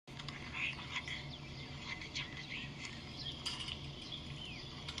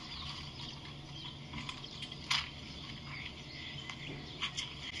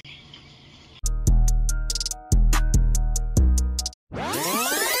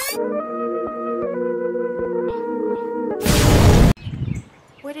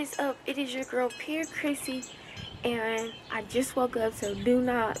What is up? It is your girl Pure Chrissy, and I just woke up, so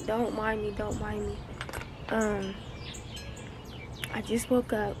don't mind me. I just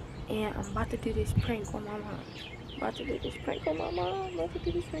woke up and I'm about to do this prank on my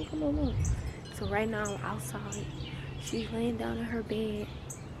mom. So right now I'm outside. She's laying down in her bed,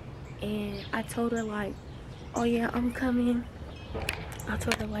 and I told her like, oh yeah, I'm coming. I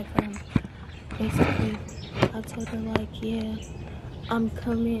told her like basically I told her like, yeah, I'm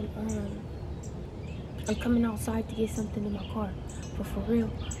coming outside to get something in my car. But for real,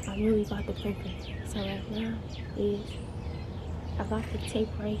 I'm really about to prank her. So right now is I got the tape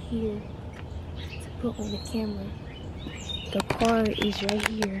right here to put on the camera. The car is right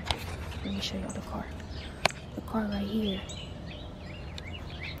here. Let me show y'all the car. The car right here.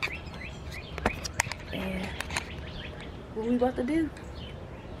 And what we about to do?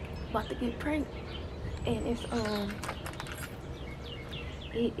 About to get pranked. And it's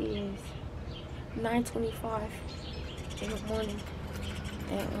it is 9:25 in the morning.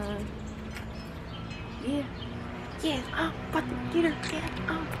 And yeah, I'm about to get her.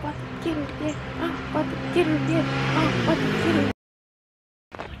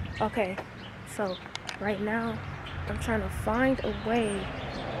 Okay, so right now I'm trying to find a way.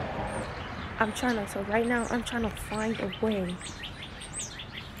 Right now I'm trying to find a way.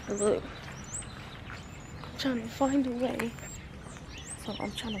 Look, I'm trying to find a way. So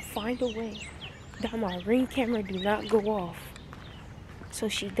I'm trying to find a way that my Ring camera do not go off, so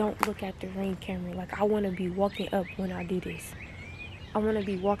she don't look at the Ring camera. Like, I want to be walking up when I do this. I want to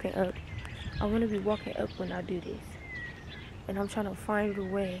be walking up when I do this. And I'm trying to find a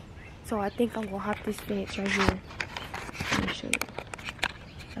way. So I think I'm gonna hop this fence right here. Let me show you.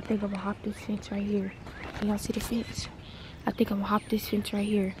 I think I'm gonna hop this fence right here. Can y'all see the fence? I think I'm gonna hop this fence right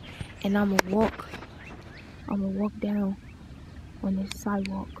here, and I'm gonna walk down on this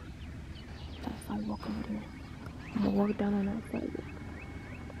sidewalk. That sidewalk over there. I'm gonna walk down on that sidewalk.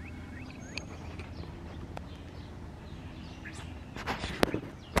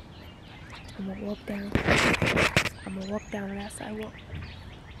 I'm gonna walk down on that sidewalk,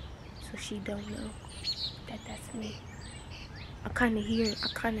 so she don't know that that's me. I kinda hear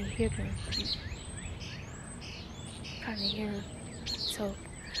them. So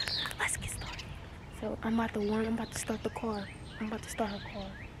let's get started. So I'm about to start the car. I'm about to start her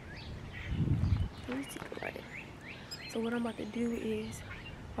car. Let me take it right. So what I'm about to do is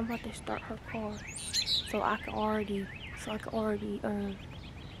I'm about to start her car, so I can already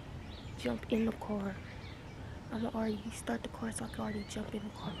jump in the car. I'm gonna already start the car so I can already jump in the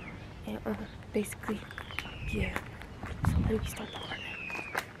car. And basically, yeah. So let me start the car now.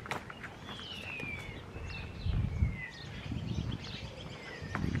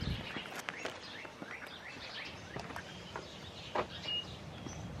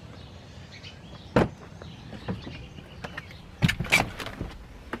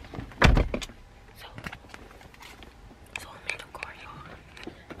 So I'm in the car, y'all.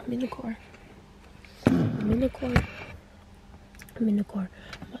 I'm in the car.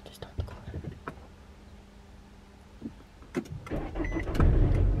 I'm about to start the car.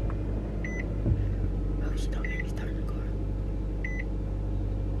 Oh, she don't hear me starting the car.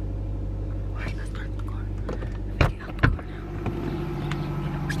 Why should I start the car? Let me get out the car now.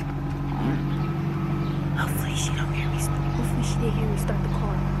 Hopefully she didn't hear me start the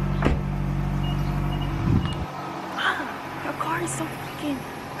car. Her car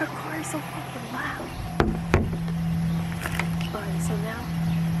is so fucking loud. Alright, so now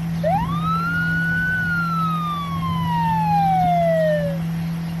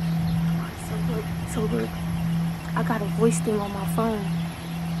so look, I got a voice thing on my phone.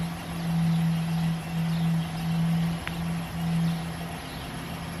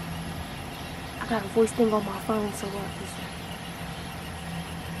 So what is that?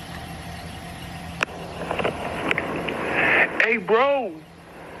 Hey bro,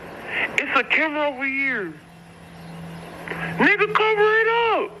 it's a camera over here. Nigga, cover it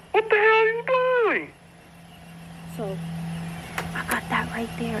up. What the hell are you doing? So I got that right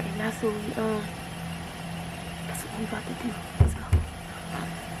there, and that's what we about to do. Let's go.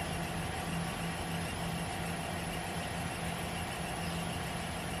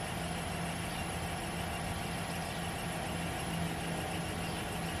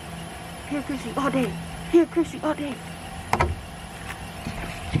 Here, Chrissy, all day.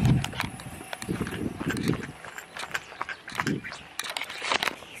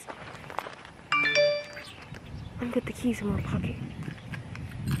 Let me get the keys in my pocket.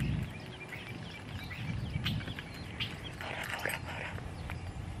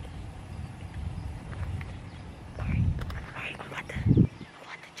 Alright, I'm about to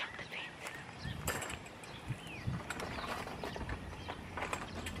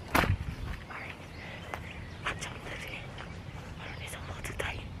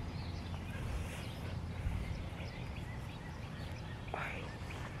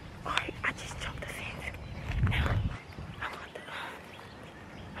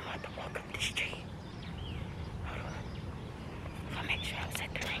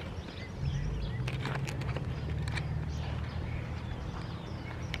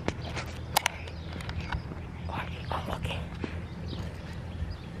I'm looking.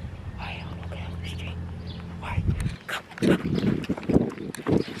 Alright, I'm looking up the street. Alright, come.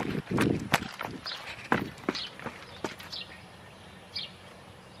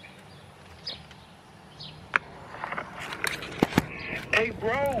 Hey,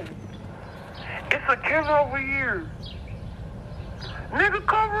 bro. It's a killer over here. Nigga,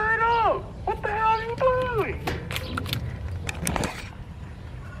 cover it up. What the hell are you doing?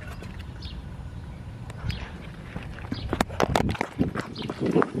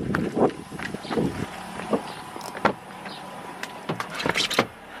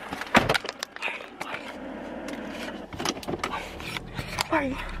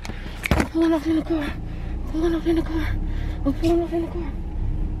 Alright, I'm pulling off in the car. I'm pulling off in the car.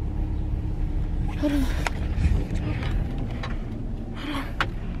 Hold on.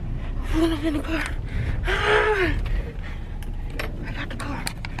 I'm pulling off in the car. I got the car.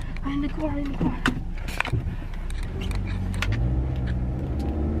 I'm in the car.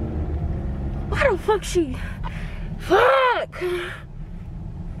 Why the fuck she? Fuck!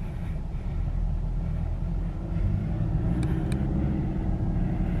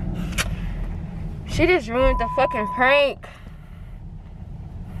 She just ruined the fucking prank.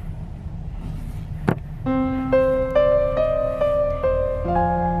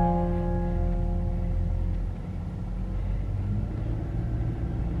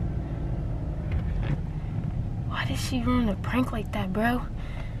 Why did she ruin the prank like that, bro?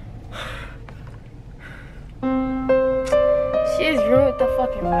 She just ruined the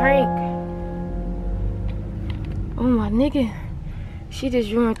fucking prank. Oh my nigga. She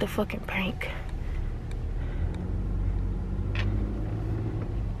just ruined the fucking prank.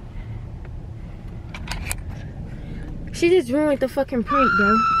 She just ruined the fucking prank,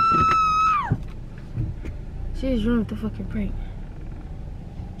 bro. She just ruined the fucking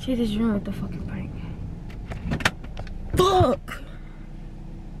prank. Fuck!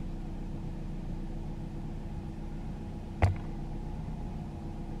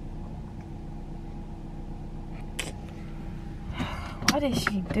 Why did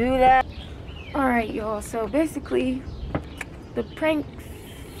she do that? Alright, y'all. So basically, the prank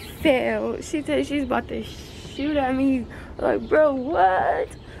failed. She said she's about to shoot at me. Like, bro, what?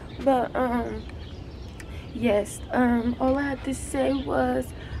 But yes, all I had to say was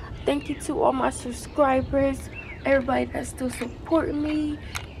thank you to all my subscribers, everybody that's still supporting me.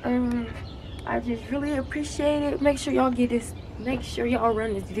 I just really appreciate it. Make sure y'all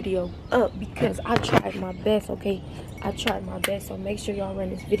run this video up because I tried my best. Okay, I tried my best, so make sure y'all run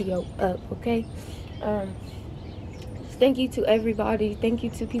this video up. Okay. Thank you to everybody. Thank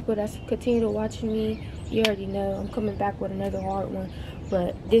you to people that's continue to watching me. You already know I'm coming back with another hard one,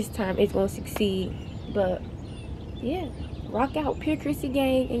 but this time it's gonna succeed. But yeah, rock out, Pure Chrissy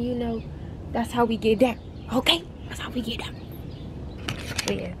Gang, and you know that's how we get down. Okay, that's how we get down.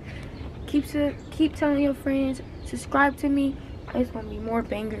 But yeah, keep telling your friends, subscribe to me. There's gonna be more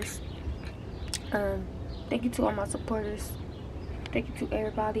bangers. Thank you to all my supporters. Thank you to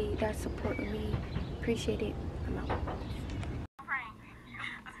everybody that's supporting me. Appreciate it. I'm out.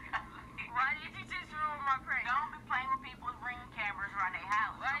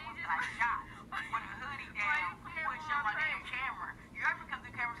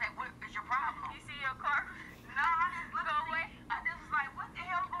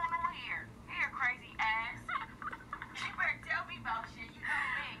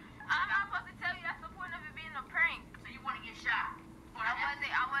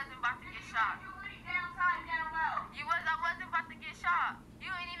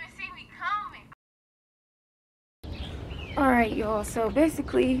 Alright, y'all, so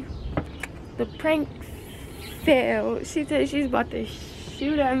basically the prank failed. She said she's about to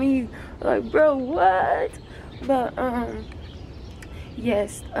shoot at me. Like, bro, what? But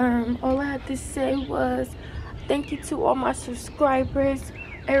yes, all I had to say was thank you to all my subscribers,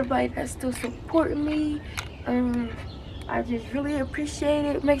 everybody that's still supporting me. I just really appreciate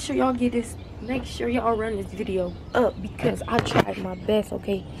it. Make sure y'all run this video up because I tried my best.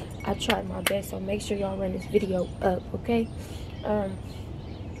 Okay, I tried my best, so make sure y'all run this video up. Okay.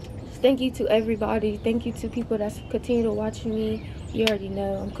 Thank you to everybody. Thank you to people that's continue to watching me. You already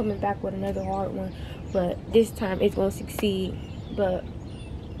know I'm coming back with another hard one, but this time it's gonna succeed. But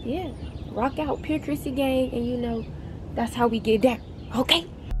yeah, rock out, Pure Chrissy Gang, and you know that's how we get down. Okay.